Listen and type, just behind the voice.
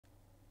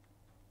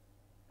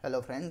Hello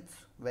friends,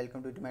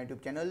 welcome to my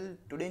YouTube channel.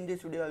 Today in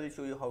this video I will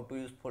show you how to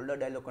use folder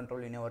dialog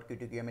control in our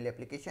Qt QML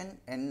application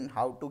and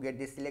how to get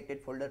the selected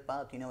folder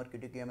path in our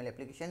Qt QML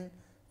application.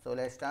 So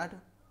let's start.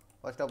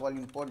 First of all,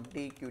 import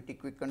the Qt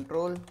quick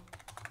controls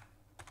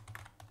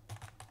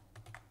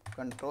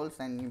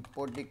and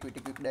import the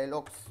Qt quick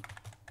dialogs.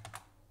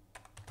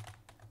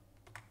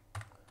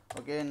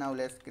 Okay, now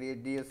let's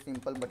create the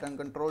simple button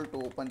control to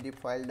open the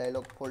file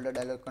dialog folder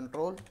dialog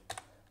control.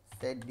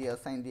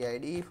 Assign the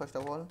ID. First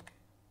of all,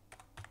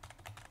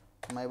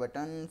 my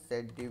button,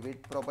 set the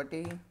width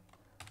property,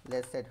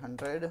 let's set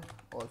 100.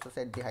 Also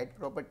set the height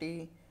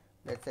property,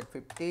 let's set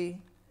 50.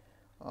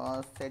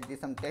 Set the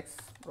some text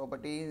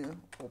property,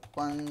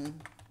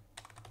 open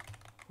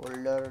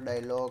folder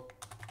dialog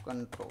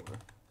control.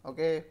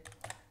 Okay,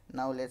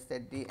 now let's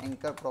set the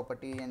anchor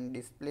property and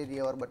display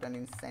our button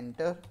in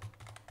center.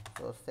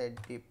 So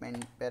set the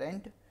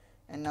parent,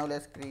 and now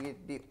let's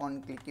create the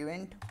on click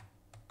event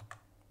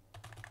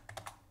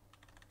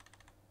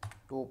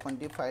to open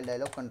the file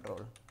dialog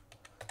control.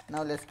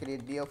 Now let's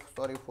create the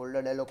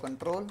folder dialog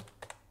control.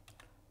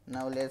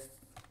 Now let's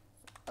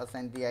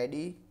assign the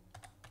ID.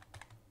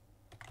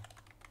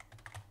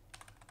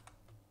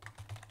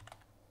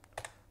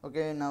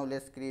 Okay, now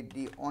let's create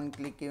the on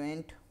click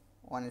event,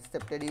 on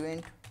accepted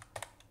event,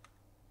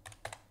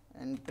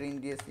 and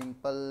print the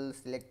simple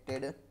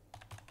selected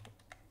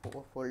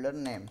folder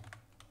name.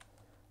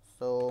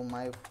 So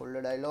my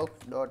folder dialog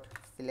dot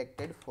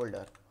selected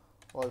folder.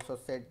 Also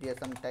set the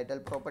some title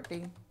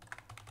property,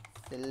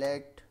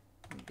 select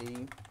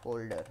the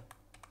folder.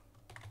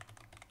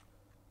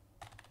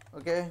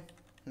 Okay,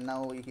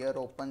 now here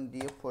open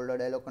the folder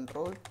dialog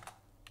control.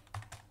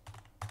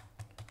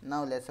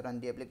 Now let's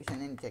run the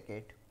application and check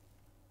it.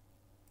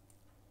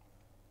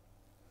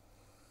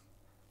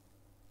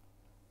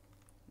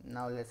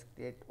 Now let's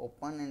create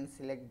open and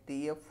select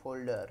the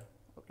folder.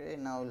 Okay,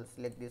 now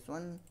select this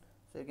one.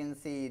 So you can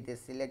see the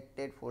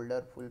selected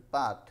folder full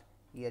path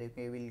here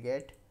you will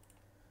get.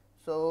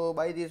 So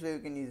by this way you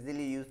can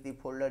easily use the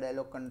folder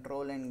dialog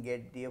control and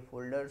get the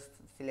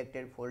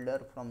selected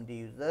folder from the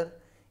user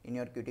in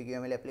your Qt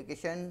QML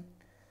application.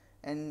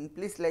 And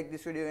please like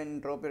this video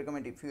and drop your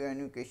comment if you have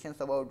any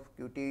questions about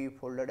Qt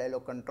folder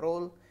dialog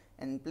control.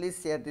 And please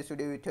share this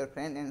video with your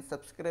friend and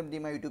subscribe to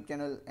my YouTube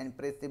channel and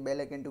press the bell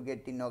icon to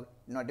get the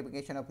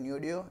notification of new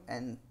video.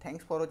 And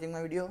thanks for watching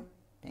my video.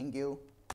 Thank you.